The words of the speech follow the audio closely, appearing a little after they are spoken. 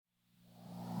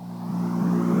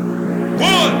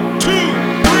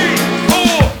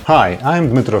Hi, I'm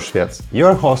Dmitro Shvets,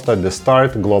 your host at the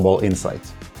Start Global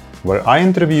Insights, where I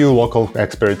interview local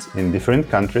experts in different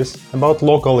countries about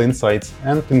local insights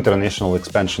and international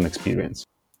expansion experience.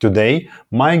 Today,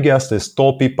 my guest is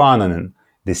Topi Paananen,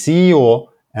 the CEO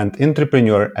and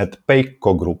entrepreneur at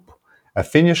Peikko Group, a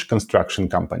Finnish construction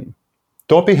company.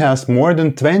 Topi has more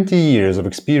than 20 years of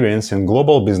experience in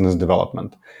global business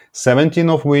development, 17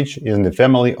 of which is in the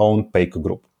family-owned Peikko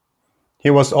Group. He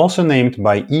was also named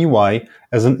by EY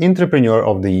as an Entrepreneur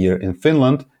of the Year in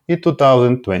Finland in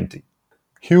 2020.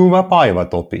 Hyvä päivä,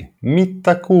 Topi.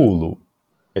 Mitä kuuluu?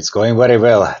 It's going very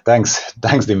well.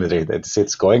 Thanks, Dimitri.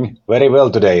 It's going very well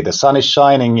today. The sun is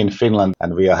shining in Finland,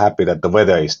 and we are happy that the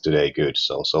weather is today good.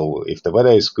 So if the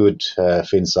weather is good,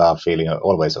 Finns are feeling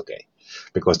always okay,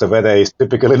 because the weather is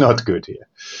typically not good here.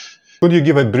 Could you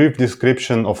give a brief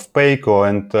description of Peikko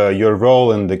and your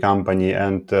role in the company?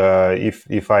 And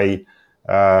if I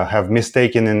have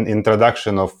mistaken in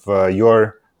introduction of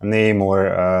your name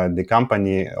or the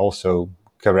company, also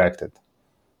correct it.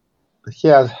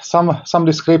 Yeah, some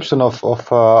description of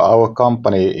our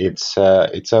company. It's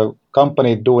a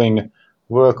company doing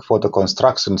work for the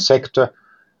construction sector.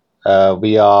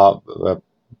 We are a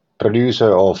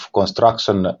producer of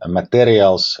construction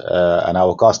materials, and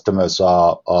our customers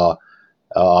are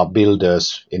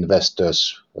builders,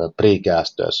 investors,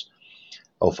 precasters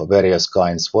of various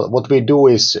kinds. What we do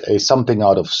is something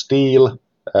out of steel.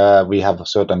 We have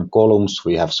certain columns,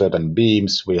 we have certain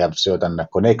beams, we have certain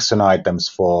connection items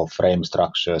for frame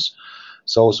structures.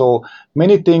 So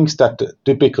many things that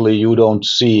typically you don't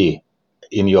see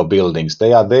in your buildings.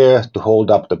 They are there to hold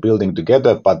up the building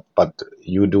together, but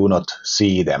you do not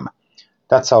see them.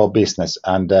 That's our business.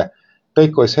 And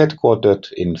Peikko is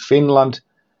headquartered in Finland.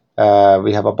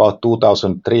 We have about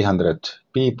 2,300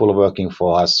 people working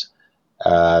for us.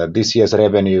 This year's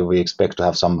revenue, we expect to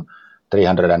have some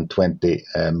 320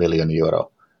 million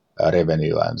euro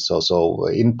revenue. And so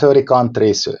in 30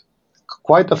 countries,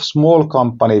 quite a small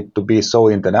company to be so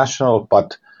international,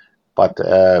 but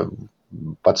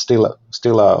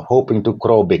still hoping to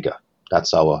grow bigger.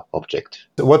 That's our objective.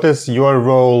 What is your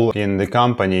role in the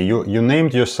company? You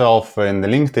named yourself in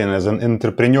LinkedIn as an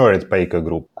entrepreneur at Peikko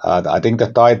Group. I think the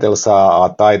titles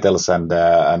are titles, and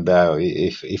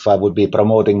if I would be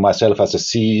promoting myself as a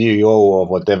CEO or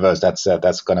whatever,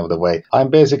 that's kind of the way. I'm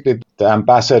basically the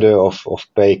ambassador of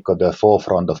Peikko, the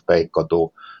forefront of Peikko,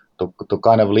 to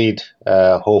kind of lead,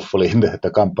 hopefully,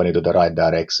 the company to the right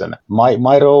direction.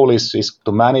 My role is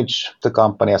to manage the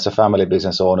company as a family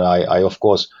business owner. I of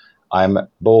course, I'm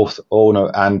both owner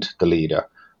and the leader,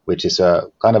 which is a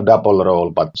kind of double role,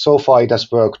 but so far it has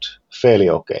worked fairly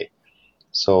okay.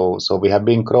 So we have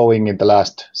been growing in the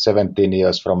last 17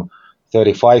 years from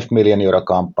 35 million euro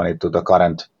company to the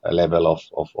current level of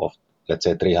let's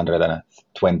say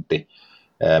 320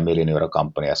 million euro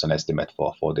company as an estimate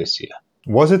for this year.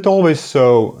 Was it always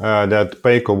so that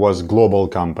Peikko was global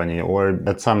company, or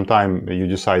at some time you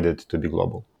decided to be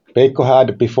global? Peikko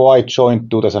had, before I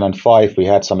joined 2005, we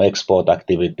had some export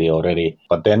activity already.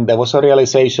 But then there was a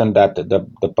realization that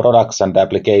the products and the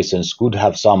applications could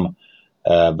have some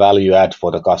value add for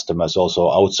the customers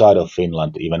also outside of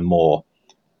Finland even more.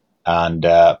 And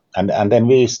then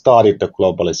we started the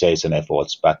globalization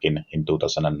efforts back in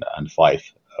 2005.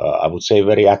 I would say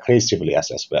very aggressively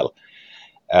as well.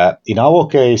 In our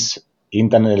case,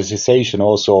 internationalization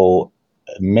also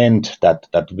meant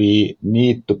that we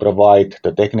need to provide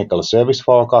the technical service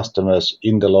for our customers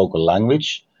in the local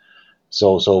language.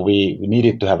 So we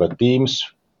needed to have teams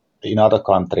in other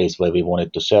countries where we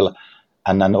wanted to sell.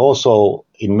 And then also,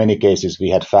 in many cases, we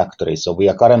had factories. So we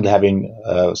are currently having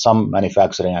some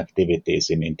manufacturing activities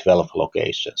in 12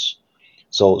 locations.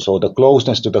 So the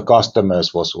closeness to the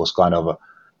customers was kind of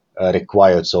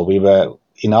required. So we were,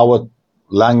 in our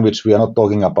language, we are not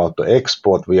talking about the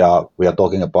export, we are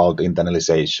talking about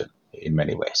internalization in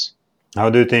many ways. How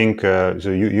do you think,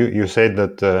 so you said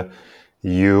that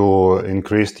you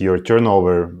increased your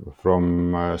turnover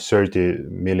from 30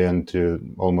 million to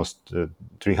almost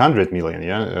 300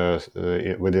 million,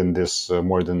 within this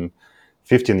more than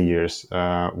 15 years.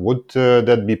 Would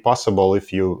that be possible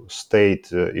if you stayed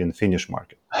in Finnish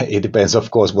market? It depends,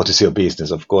 of course, what is your business.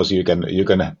 Of course, you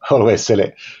can always sell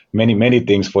many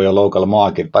things for your local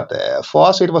market. But for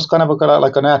us, it was kind of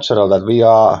like a natural that we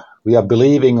are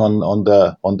believing on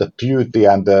the beauty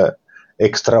and the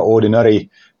extraordinary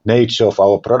nature of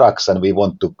our products, and we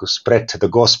want to spread the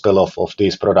gospel of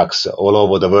these products all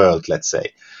over the world, let's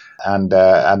say. And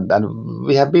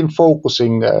we have been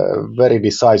focusing very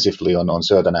decisively on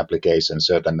certain applications,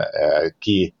 certain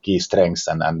key strengths,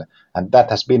 and that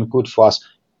has been good for us.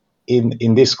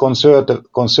 in this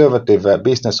conservative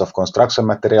business of construction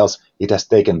materials, it has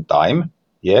taken time,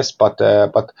 yes, but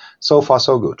so far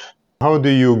so good. How do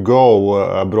you go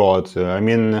abroad? I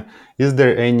mean, is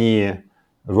there any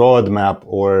roadmap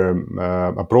or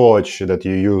approach that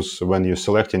you use when you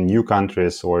select in new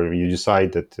countries, or you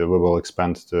decide that we will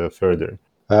expand further?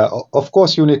 Of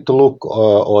course, you need to look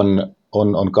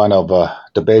on kind of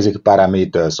the basic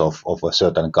parameters of a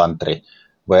certain country,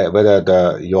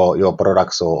 whether your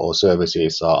products or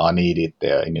services are needed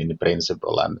there in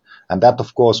principle, and that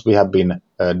of course we have been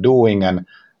doing,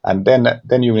 and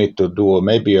then you need to do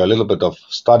maybe a little bit of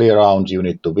study around. You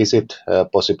need to visit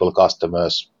possible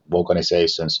customers,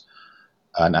 organizations,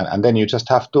 and then you just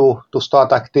have to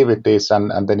start activities,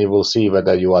 and then you will see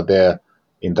whether you are there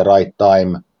in the right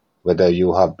time, whether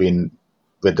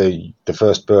the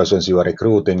first persons you are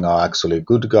recruiting are actually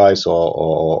good guys,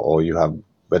 or you have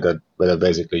whether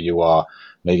basically you are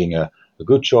making a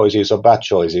good choices or bad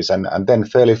choices, and then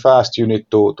fairly fast you need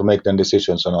to make then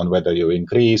decisions on whether you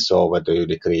increase or whether you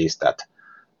decrease that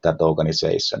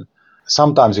organization.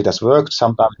 Sometimes it has worked,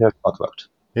 sometimes it has not worked.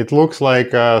 It looks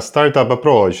like a startup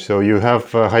approach. So you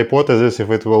have a hypothesis if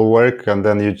it will work, and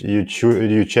then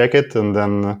you check it, and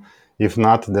then if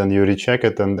not, then you recheck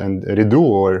it and redo.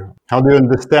 Or how do you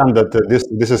understand that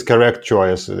this is correct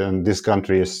choice and this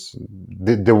country is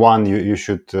the one you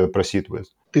should proceed with?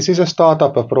 This is a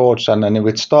startup approach, and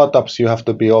with startups you have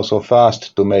to be also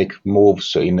fast to make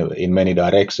moves in many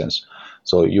directions.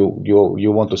 So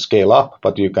you want to scale up,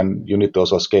 but you need to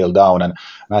also scale down, and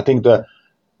I think the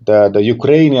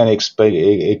Ukrainian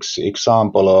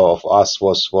example of us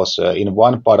was in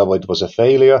one part of it was a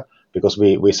failure, because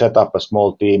we set up a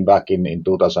small team back in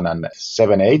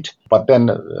 2007-8. But then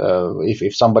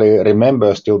if somebody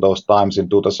remembers still those times in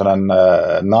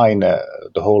 2009,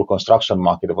 the whole construction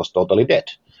market was totally dead.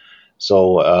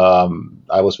 So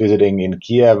I was visiting in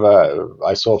Kiev.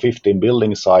 I saw 15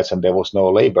 building sites, and there was no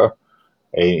labor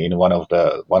in one of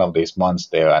these months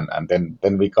there, and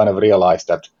then we kind of realized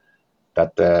that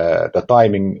the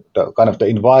timing, the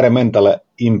environmental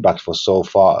impact was so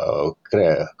far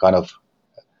kind of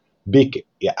big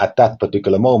at that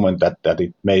particular moment that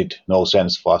it made no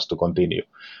sense for us to continue.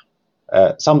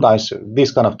 Sometimes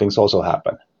these kind of things also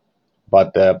happen,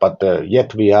 but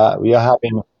yet we are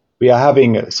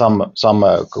having some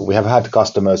we have had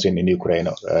customers in Ukraine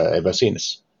ever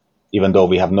since, even though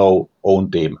we have no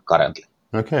own team currently.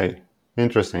 Okay,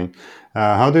 interesting.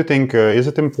 How do you think, is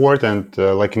it important,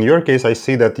 like in your case, I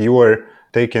see that you are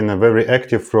taking a very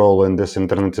active role in this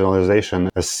internationalization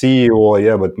as CEO,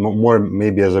 yeah, but more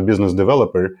maybe as a business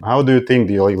developer. How do you think,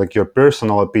 like your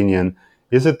personal opinion,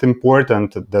 is it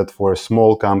important that for a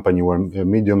small company or a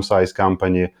medium-sized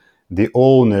company, the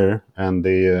owner and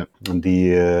the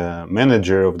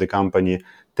manager of the company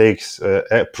takes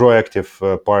a proactive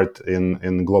part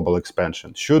in global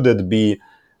expansion? Should it be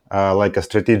like a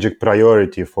strategic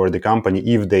priority for the company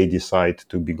if they decide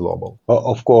to be global?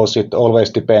 Of course, it always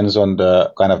depends on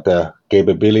the kind of the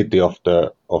capability of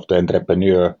the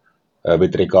entrepreneur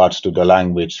with regards to the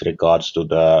language, regards to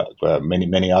the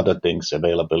many other things,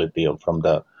 availability from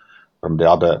the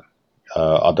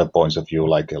other points of view,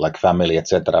 like family,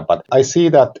 etc. But I see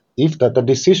that if the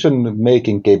decision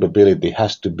making capability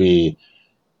has to be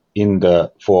in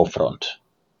the forefront,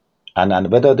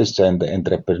 and whether this is the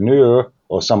entrepreneur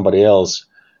or somebody else,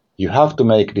 you have to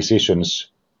make decisions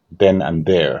then and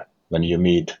there when you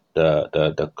meet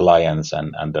the clients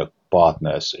and the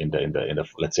partners in the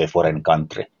let's say foreign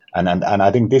country. And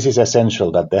I think this is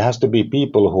essential, that there has to be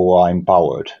people who are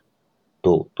empowered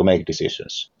to make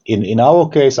decisions. In our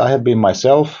case, I have been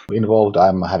myself involved.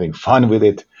 I'm having fun with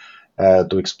it,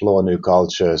 to explore new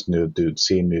cultures, to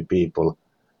see new people.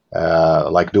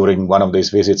 Like during one of these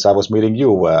visits, I was meeting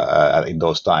you in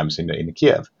those times in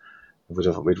Kiev,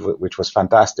 which was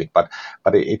fantastic. But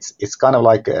it's kind of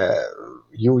like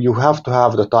you have to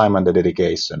have the time and the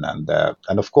dedication,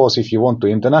 and of course, if you want to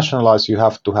internationalize, you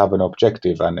have to have an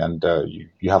objective, and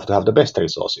you have to have the best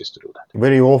resources to do that.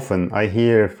 Very often I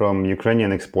hear from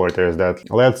Ukrainian exporters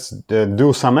that let's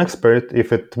do some expert.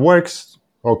 If it works,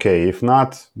 okay. If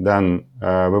not, then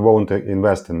we won't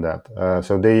invest in that.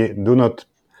 So they do not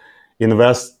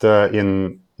invest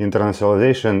in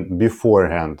internationalization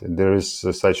beforehand. There is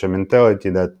such a mentality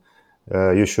that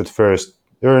you should first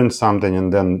earn something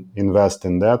and then invest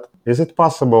in that. Is it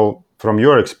possible, from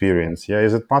your experience,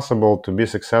 is it possible to be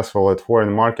successful at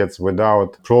foreign markets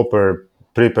without proper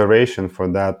preparation for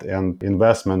that and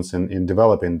investments in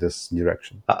developing this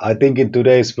direction? I think in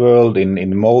today's world,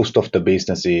 in most of the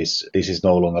businesses, this is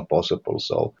no longer possible.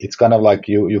 So it's kind of like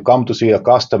you come to see a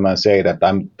customer and say that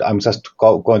I'm just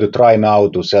going to try now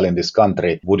to sell in this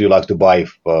country. Would you like to buy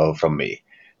from me?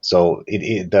 So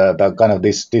the kind of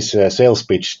this sales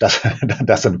pitch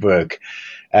doesn't work.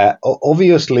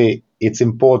 Obviously, it's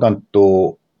important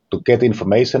to get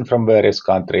information from various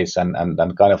countries and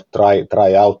kind of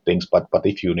try out things. But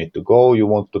if you need to go, you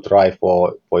want to try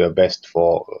for your best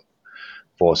for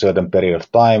a certain period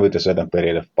of time with a certain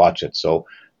period of budget. So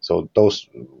those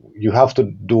you have to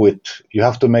do it. You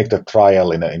have to make the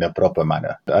trial in a proper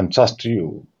manner. And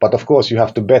but of course you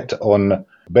have to bet on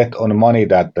money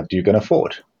that you can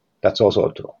afford. That's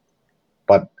also true.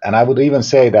 And I would even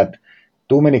say that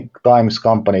too many times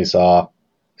companies are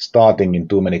starting in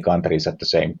too many countries at the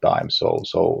same time.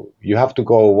 So you have to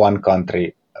go one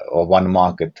country or one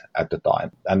market at a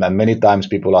time. And then many times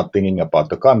people are thinking about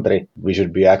the country. We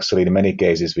should be actually, in many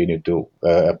cases, we need to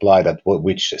apply that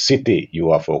which city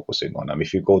you are focusing on.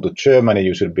 If you go to Germany,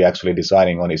 you should be actually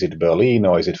deciding on, is it Berlin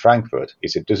or is it Frankfurt?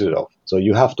 Is it Düsseldorf? So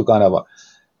you have to kind of,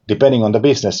 depending on the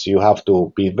business, you have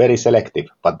to be very selective.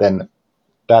 But then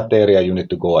that area you need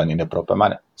to go in a proper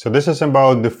manner. So this is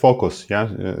about the focus, yeah,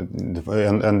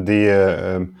 and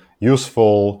the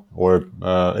useful or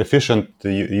efficient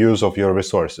use of your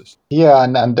resources. Yeah,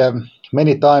 and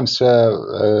many times,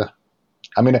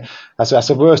 I mean, as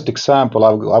a worst example,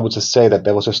 I would just say that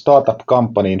there was a startup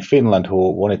company in Finland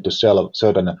who wanted to sell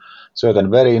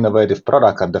certain very innovative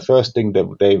product, and the first thing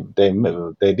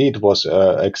they did was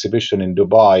exhibition in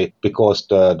Dubai because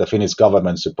the Finnish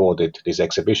government supported this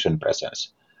exhibition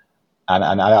presence.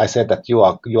 And I said that you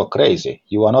are crazy.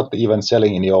 You are not even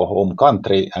selling in your home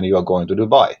country, and you are going to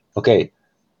Dubai. Okay,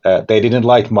 they didn't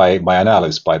like my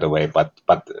analysis, by the way, but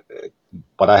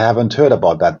I haven't heard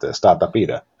about that startup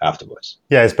either afterwards.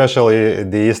 Yeah, especially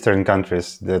the Eastern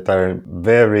countries that are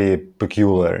very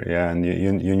peculiar. Yeah, and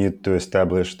you need to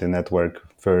establish the network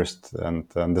first and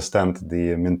understand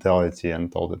the mentality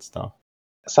and all that stuff.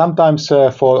 Sometimes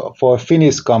for a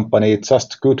Finnish company, it's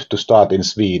just good to start in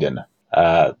Sweden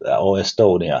or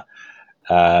Estonia,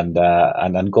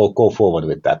 and go forward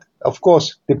with that. Of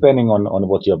course, depending on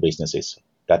what your business is,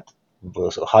 that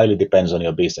highly depends on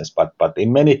your business. But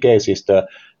in many cases,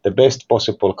 the best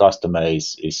possible customer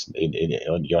is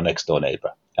in your next door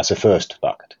neighbor as a first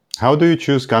target. How do you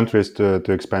choose countries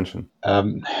to expansion?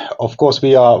 Of course,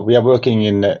 we are working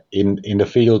in the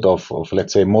field of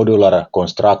let's say modular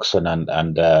construction,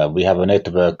 and we have a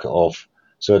network of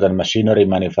certain machinery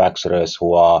manufacturers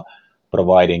who are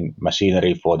providing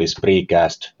machinery for this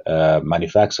precast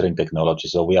manufacturing technology.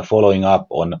 So we are following up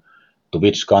on to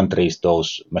which countries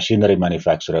those machinery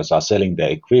manufacturers are selling their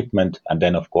equipment, and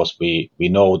then of course we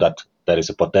know that there is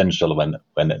a potential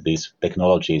when these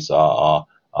technologies are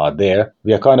there.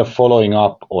 We are kind of following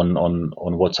up on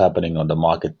what's happening on the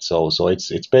market. So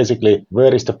it's basically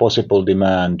where is the possible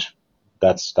demand.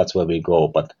 That's where we go.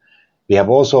 But we have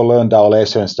also learned our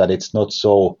lessons that it's not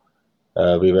so.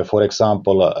 We were, for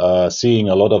example, seeing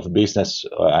a lot of business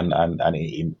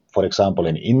for example,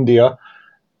 in India,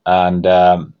 but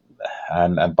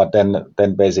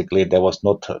then basically there was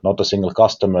not a single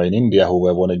customer in India who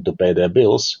were wanting to pay their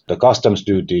bills. The customs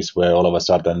duties were all of a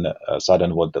sudden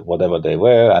whatever they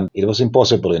were, and it was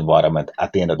impossible environment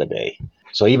at the end of the day.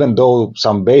 So even though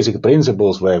some basic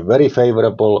principles were very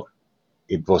favorable,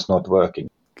 it was not working.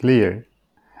 Clear.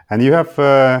 And you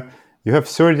have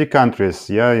 30 countries,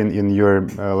 yeah, in your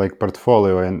like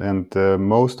portfolio, and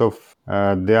most of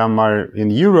them are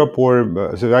in Europe,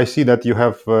 or so I see that you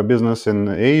have business in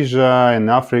Asia, in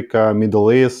Africa,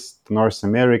 Middle East, North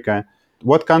America.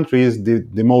 What country is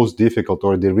the most difficult,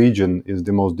 or the region is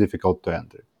the most difficult to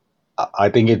enter? I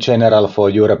think in general for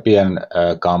European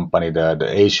company, the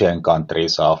Asian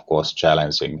countries are of course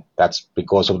challenging. That's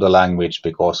because of the language,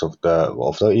 because of the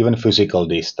even physical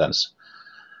distance.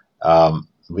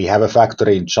 We have a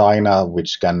factory in China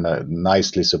which can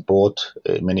nicely support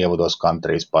many of those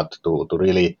countries, but to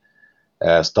really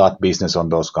start business on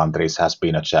those countries has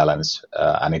been a challenge,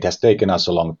 and it has taken us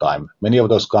a long time. Many of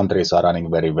those countries are running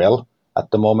very well at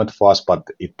the moment for us, but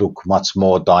it took much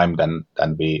more time than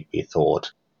we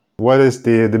thought. What is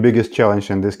the biggest challenge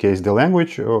in this case? The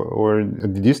language or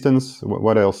the distance?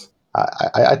 What else?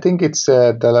 I think it's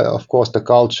of course the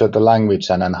culture, the language,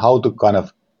 and how to kind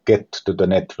of get to the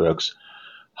networks.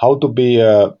 How to be,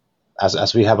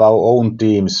 as we have our own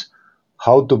teams,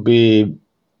 how to be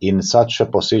in such a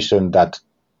position that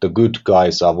the good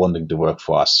guys are wanting to work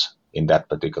for us in that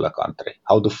particular country.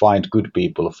 How to find good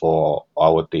people for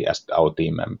our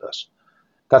team members.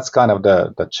 that's kind of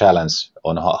the challenge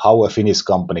on how a Finnish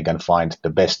company can find the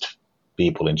best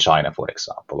people in China, for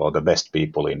example, or the best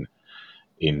people in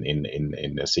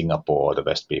Singapore, or the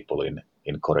best people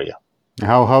in Korea.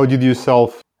 How did you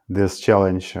solve this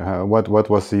challenge? What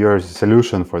was your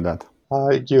solution for that?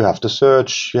 You have to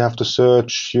search, you have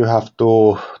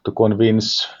to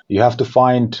convince, you have to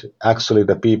find actually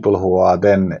the people who are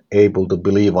then able to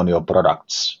believe on your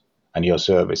products and your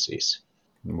services.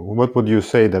 What would you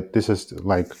say that this is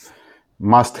like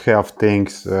must-have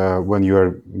things when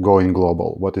you're going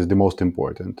global? What is the most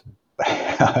important?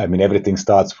 I mean, everything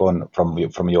starts from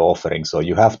your offering. So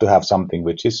you have to have something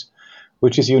which is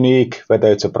unique,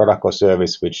 whether it's a product or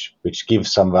service which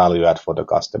gives some value add for the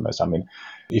customers. I mean,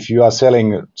 if you are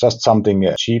selling just something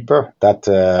cheaper, that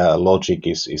logic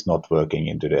is not working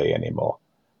in today anymore.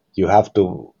 You have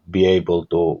to be able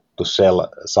to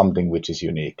sell something which is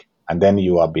unique, and then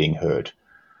you are being heard.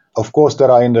 Of course, there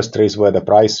are industries where the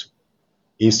price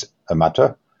is a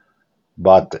matter,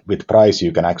 but with price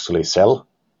you can actually sell.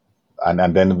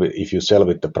 And then if you sell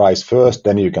with the price first,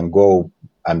 then you can go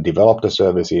and develop the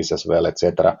services as well,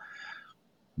 etc.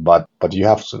 But you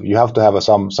have to have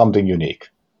something unique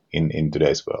in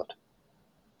today's world,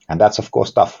 and that's of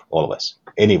course tough always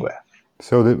anywhere.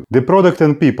 So the product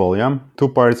and people, yeah, two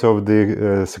parts of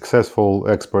the successful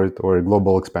export or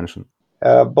global expansion.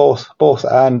 Both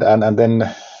and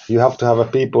then you have to have a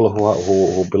people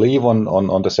who believe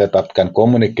on the setup, can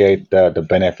communicate the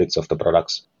benefits of the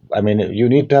products. I mean, you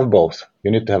need to have both.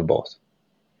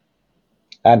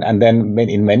 And then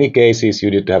in many cases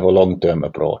you need to have a long-term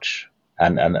approach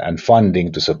and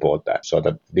funding to support that, so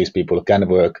that these people can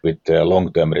work with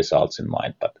long-term results in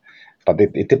mind. But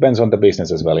it depends on the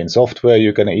business as well. In software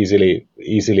you can easily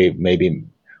maybe,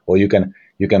 or you can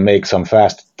make some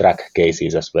fast track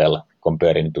cases as well,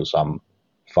 comparing to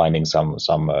finding some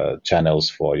channels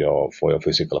for your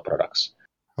physical products.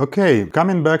 Okay,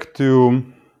 coming back to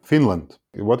Finland,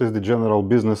 what is the general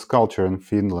business culture in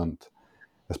Finland,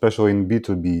 especially in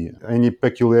B2B? Any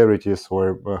peculiarities,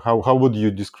 or how would you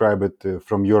describe it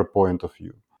from your point of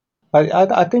view?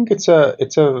 I think it's a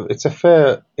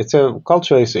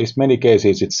culture is many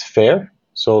cases it's fair.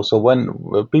 So when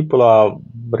people are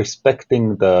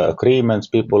respecting the agreements,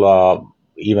 people are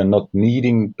even not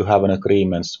needing to have an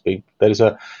agreement. There's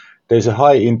a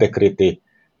high integrity.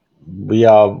 We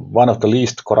are one of the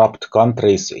least corrupt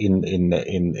countries in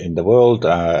the world,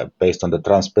 based on the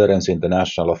Transparency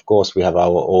International. Of course, we have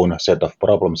our own set of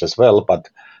problems as well, but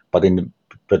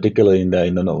particularly in the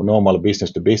normal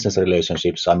business to business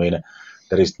relationships, I mean,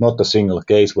 there is not a single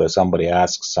case where somebody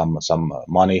asks some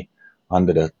money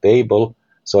under the table.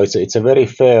 So it's a very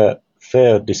fair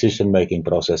decision making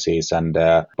processes. And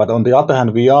but on the other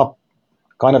hand, we are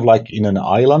kind of like in an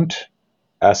island,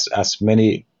 as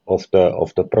many of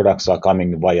the products are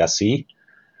coming via sea.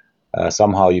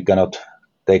 Somehow you cannot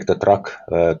take the truck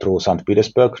through St.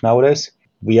 Petersburg nowadays.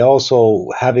 We are also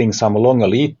having some longer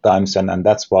lead times, and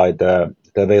that's why the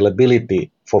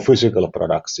availability for physical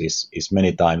products is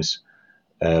many times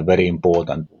very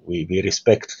important. We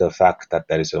respect the fact that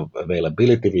there is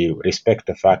availability. We respect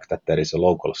the fact that there is a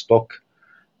local stock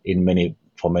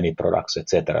for many products,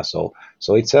 etc. So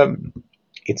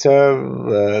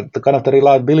the kind of the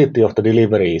reliability of the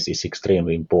deliveries is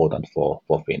extremely important for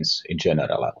Finns in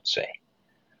general, I would say.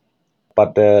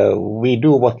 But we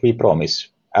do what we promise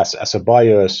as a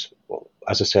buyers,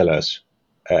 as a sellers,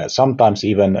 sometimes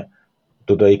even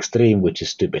to the extreme, which is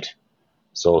stupid.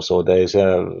 So there is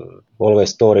always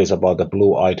stories about the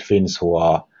blue-eyed Finns who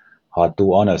are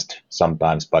too honest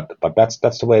sometimes, but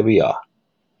that's the way we are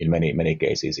in many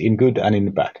cases, in good and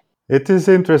in bad. It is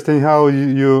interesting how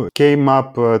you came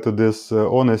up to this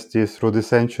honesty through the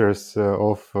centuries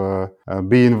of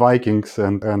being Vikings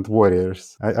and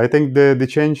warriors. I think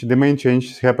the main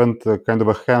change happened kind of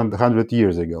 100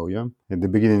 years ago, yeah, at the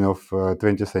beginning of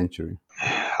 20th century.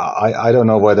 I don't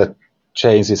know where the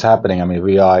change is happening. I mean,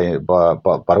 we are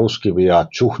Baruski, we are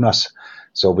Chuhnas,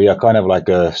 so we are kind of like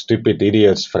stupid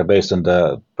idiots based on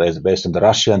the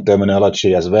Russian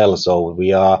terminology as well. So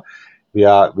we are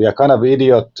kind of a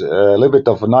little bit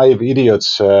of naive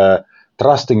idiots,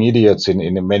 trusting idiots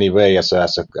in many ways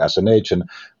as a nation.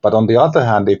 But on the other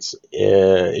hand,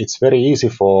 it's very easy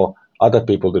for other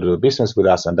people to do business with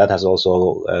us, and that has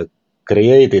also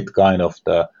created kind of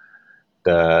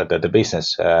the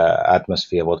business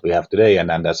atmosphere what we have today,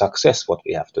 and the success what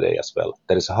we have today as well.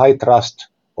 There is a high trust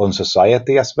on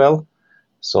society as well.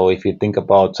 So if you think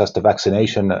about just the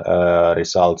vaccination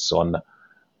results on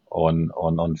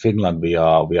Finland, we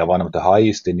are one of the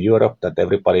highest in Europe, that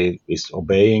everybody is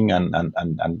obeying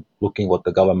and looking what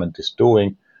the government is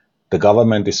doing. The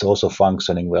government is also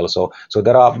functioning well. So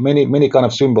there are many kind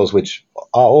of symbols which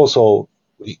are also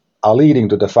leading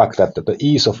to the fact that the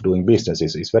ease of doing business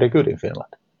is very good in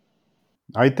Finland.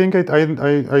 I think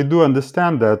I do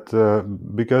understand that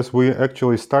because we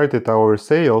actually started our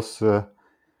sales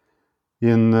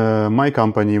in my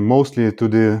company mostly to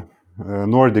the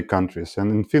Nordic countries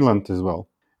and in Finland as well.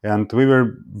 And we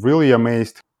were really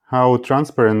amazed how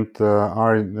transparent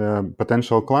are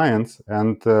potential clients.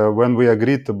 And when we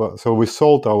agreed about, so we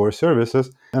sold our services,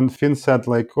 and Finn said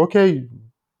like, okay,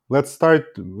 let's start,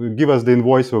 give us the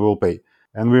invoice, we will pay.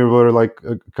 And we were like,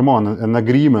 come on, an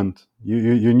agreement.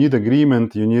 You need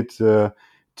agreement. You need to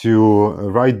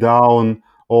write down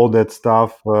all that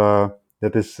stuff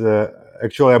that is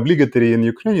actually obligatory in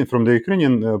Ukrainian, from the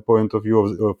Ukrainian point of view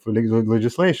of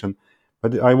legislation.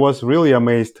 But I was really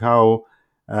amazed how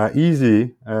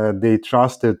easy they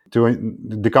trusted to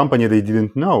the company they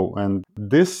didn't know. And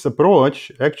this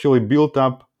approach actually built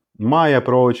up my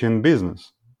approach in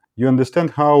business. You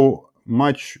understand how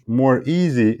much more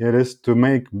easy it is to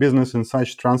make business in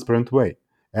such transparent way.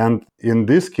 And in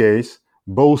this case,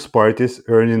 both parties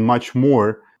earning much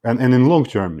more and in long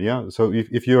term. Yeah. So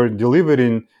if you're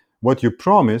delivering what you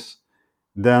promise,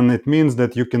 then it means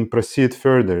that you can proceed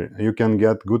further. You can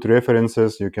get good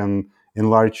references. You can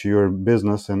enlarge your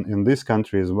business in this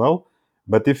country as well.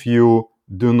 But if you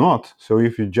do not, so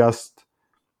if you just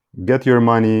get your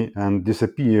money and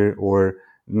disappear or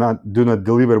do not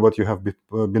deliver what you have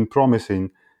been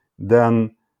promising,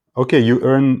 then okay, you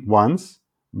earn once,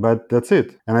 but that's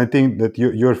it. And I think that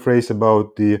your phrase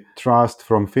about the trust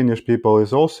from Finnish people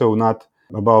is also not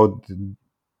about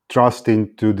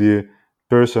trusting to the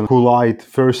person who lied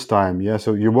first time. Yeah,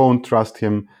 so you won't trust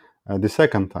him the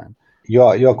second time.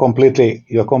 You're completely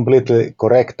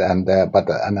correct, and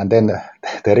then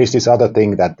there is this other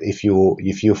thing that if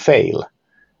you fail,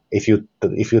 if you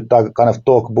kind of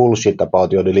talk bullshit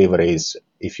about your deliveries,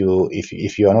 if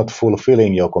you are not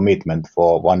fulfilling your commitment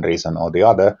for one reason or the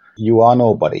other, you are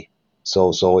nobody.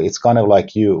 So it's kind of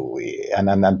like you,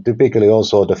 and typically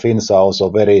also the Finns are also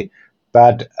very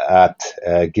bad at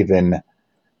giving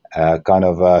kind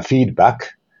of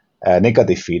feedback,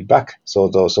 negative feedback. So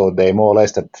they more or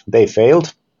less that they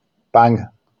failed, bang,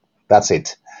 that's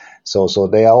it. So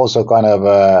they are also kind of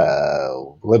a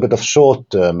little bit of short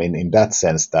term in that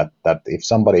sense that if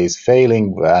somebody is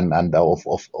failing and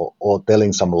or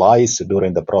telling some lies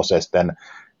during the process, then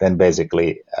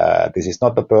basically this is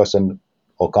not the person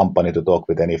or company to talk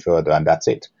with any further, and that's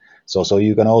it. So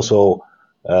you can also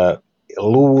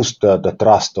lose the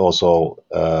trust also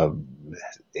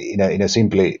in a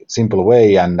simple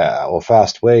way and or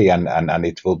fast way, and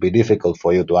it will be difficult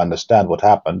for you to understand what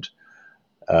happened.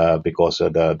 Because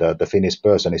the Finnish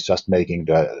person is just making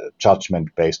the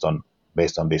judgment based on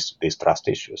these trust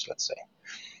issues, let's say.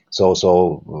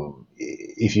 So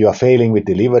if you are failing with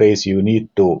deliveries, you need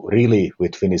to really,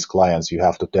 with Finnish clients, you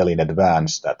have to tell in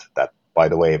advance that by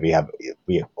the way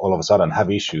we all of a sudden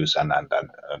have issues and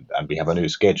we have a new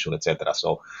schedule, etc.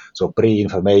 So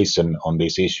pre-information on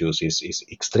these issues is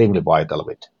extremely vital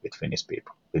with Finnish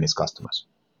people, Finnish customers.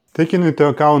 Taking into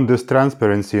account this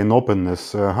transparency and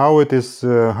openness, how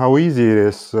easy it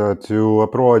is to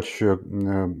approach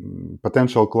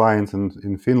potential clients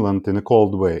in Finland in a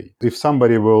cold way. If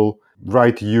somebody will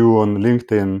write you on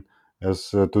LinkedIn as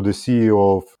to the CEO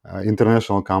of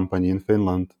international company in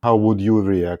Finland, how would you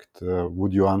react?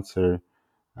 Would you answer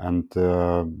and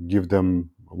give them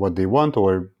what they want,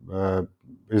 or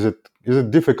is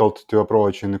it difficult to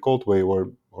approach in a cold way,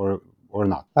 or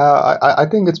not? I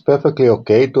think it's perfectly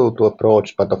okay to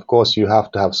approach, but of course you have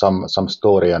to have some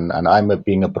story, and I'm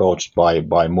being approached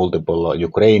by multiple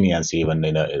Ukrainians even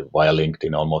via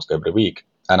LinkedIn almost every week,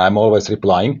 and I'm always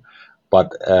replying.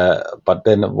 But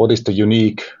then what is the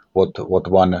unique what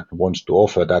one wants to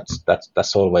offer?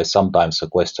 That's always sometimes a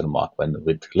question mark. When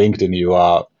with LinkedIn you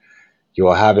are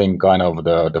having kind of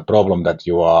the problem that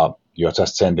you're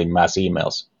just sending mass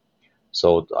emails.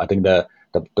 So I think the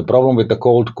problem with the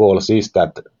cold calls is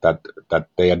that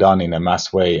they are done in a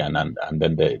mass way, and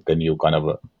then you kind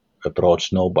of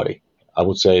approach nobody. I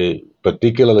would say,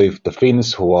 particularly if the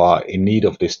Finns who are in need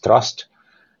of this trust,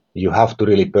 you have to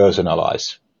really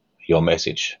personalize your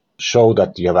message. Show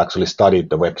that you have actually studied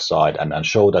the website and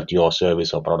show that your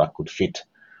service or product could fit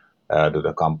to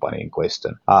the company in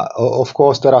question. Of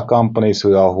course, there are companies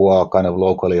who are kind of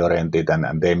locally oriented,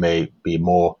 and they may be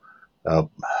more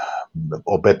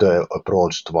or better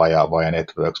approached via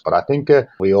networks. But I think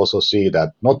we also see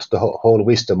that not the whole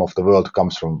wisdom of the world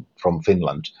comes from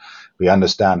Finland. We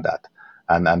understand that.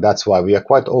 And that's why we are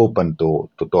quite open to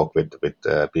talk with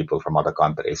people from other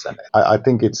countries. And I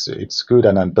think it's good,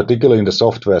 and particularly in the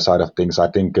software side of things, I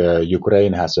think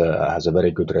Ukraine has a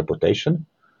very good reputation,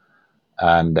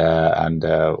 and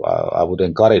I would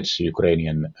encourage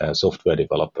Ukrainian software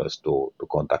developers to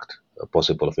contact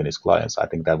possible Finnish clients. I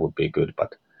think that would be good,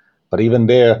 but even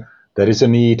there is a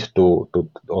need to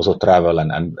also travel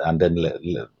and then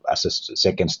as a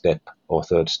second step or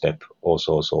third step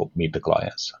also meet the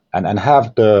clients and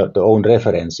have the own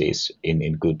references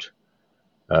in good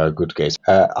case.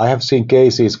 I have seen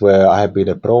cases where I have been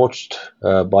approached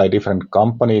by different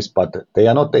companies, but they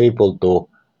are not able to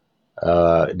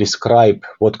describe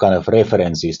what kind of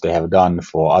references they have done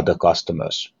for other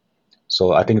customers.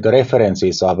 So I think the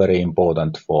references are very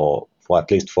important for at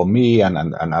least for me and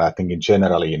I think in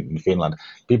generally in Finland.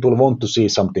 People want to see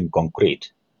something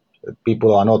concrete.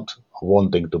 People are not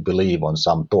wanting to believe on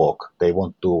some talk. They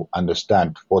want to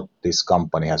understand what this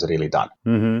company has really done.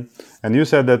 Mm-hmm. And you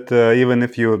said that even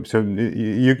if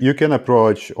you can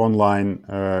approach online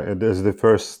as the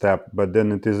first step, but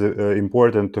then it is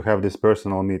important to have this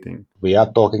personal meeting. We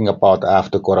are talking about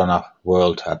after Corona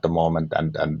world at the moment,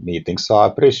 and meetings are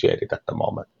appreciated at the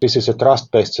moment. This is a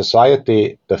trust-based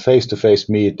society. The face-to-face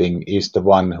meeting is the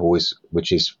one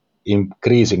which is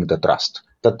increasing the trust.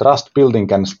 The trust building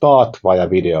can start via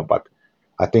video, but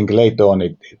I think later on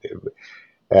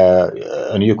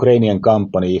an Ukrainian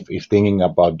company, if thinking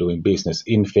about doing business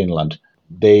in Finland,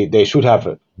 they should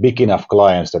have big enough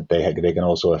clients that they can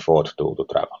also afford to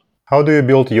travel. How do you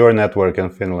build your network in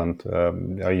Finland?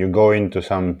 Are you going to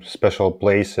some special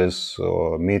places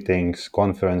or meetings,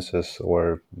 conferences,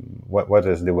 or what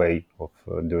is the way of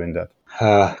doing that?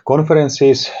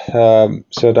 Conferences,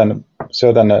 certain.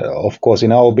 Of course,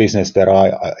 in our business there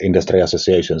are industry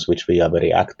associations which we are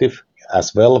very active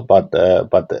as well. But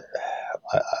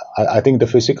I think the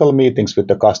physical meetings with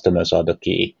the customers are the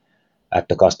key at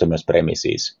the customers'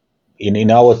 premises.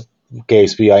 In our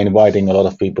case, we are inviting a lot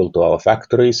of people to our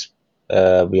factories.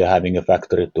 We are having a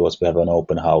factory tours. We have an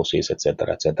open houses,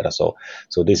 etc., etc. So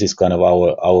this is kind of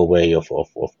our way of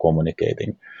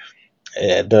communicating.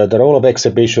 The role of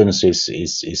exhibitions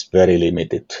is very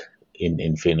limited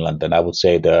in Finland, and I would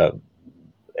say the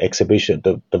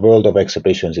world of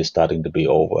exhibitions is starting to be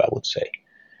over, I would say,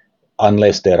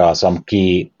 unless there are some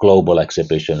key global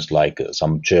exhibitions like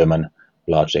some German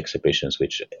large exhibitions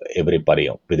which everybody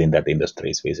within that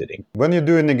industry is visiting. When you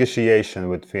do a negotiation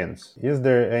with Finns, is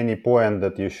there any point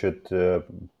that you should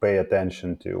pay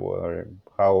attention to, or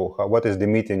what is the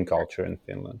meeting culture in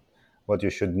Finland? What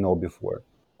you should know before?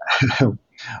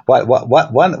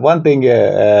 One thing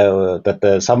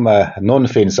that some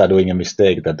non-Finns are doing a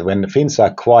mistake, that when Finns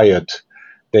are quiet,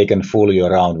 they can fool you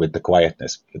around with the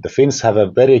quietness. The Finns have a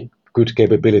very good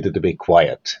capability to be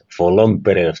quiet for a long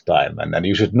period of time, and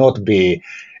you should not be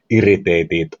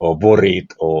irritated or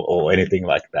worried or anything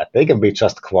like that. They can be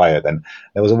just quiet. And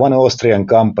there was one Austrian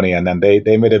company, and then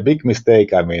they made a big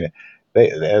mistake. I mean,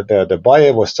 the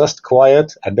buyer was just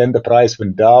quiet, and then the price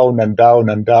went down and down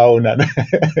and down, and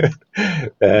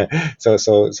so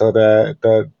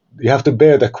you have to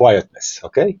bear the quietness.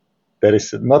 Okay, there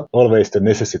is not always the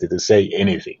necessity to say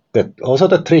anything. Also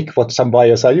the trick what some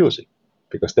buyers are using,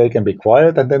 because they can be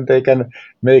quiet and then they can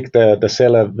make the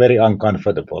seller very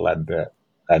uncomfortable,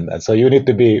 and so you need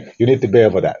to be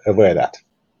aware that.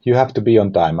 You have to be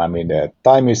on time. I mean,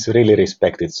 time is really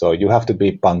respected, so you have to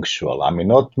be punctual. I mean,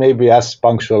 not maybe as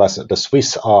punctual as the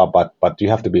Swiss are, but you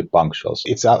have to be punctual.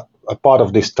 It's a part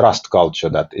of this trust culture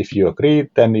that if you agree,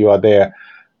 then you are there.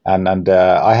 And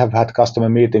I have had customer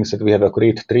meetings that we have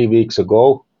agreed 3 weeks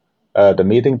ago, the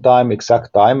meeting time,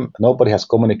 exact time. Nobody has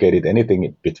communicated anything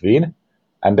in between,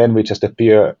 and then we just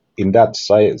appear in that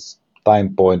size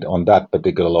time point on that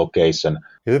particular location.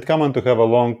 Is it common to have a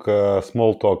long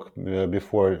small talk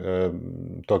before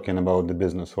talking about the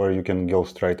business, or you can go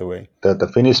straight away? The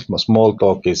Finnish small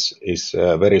talk is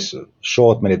very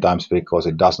short many times because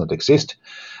it does not exist.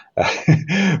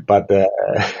 but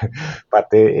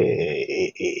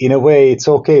in a way, it's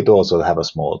okay to also have a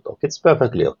small talk. It's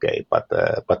perfectly okay. But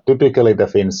typically the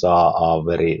Finns are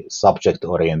very subject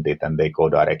oriented and they go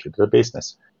directly to the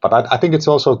business. But I think it's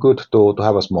also good to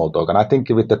have a small talk. And I think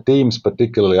with the teams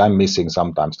particularly, I'm missing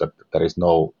sometimes that there is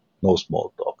no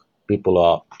small talk. People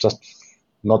are just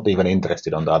not even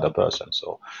interested on the other person.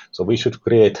 So we should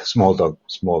create small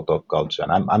talk culture.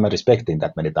 And I'm respecting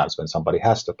that many times when somebody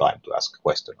has the time to ask a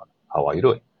question on how are you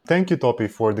doing. Thank you, Topi,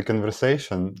 for the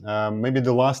conversation. Maybe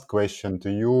the last question to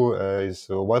you is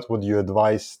what would you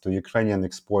advise to Ukrainian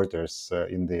exporters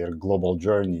in their global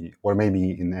journey, or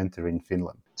maybe in entering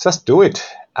Finland? Just do it.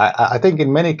 I think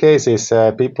in many cases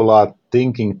people are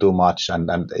thinking too much,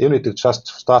 and you need to just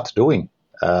start doing.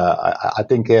 I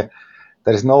think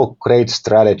there is no great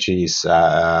strategies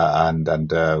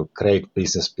and great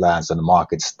business plans and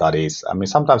market studies. I mean,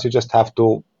 sometimes you just have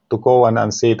to go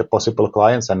and see the possible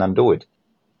clients and then do it.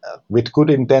 With good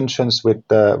intentions, with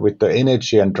the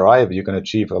energy and drive, you can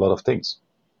achieve a lot of things.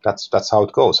 That's how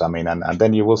it goes. I mean, and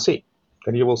then you will see.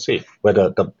 Then you will see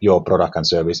whether your product and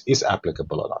service is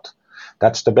applicable or not.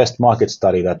 That's the best market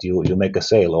study, that you make a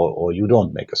sale or you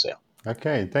don't make a sale.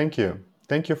 Okay, thank you.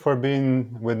 Thank you for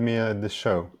being with me at this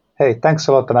show. Hey, thanks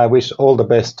a lot, and I wish all the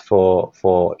best for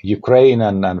Ukraine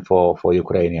and for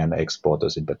Ukrainian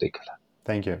exporters in particular.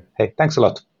 Thank you. Hey, thanks a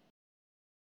lot.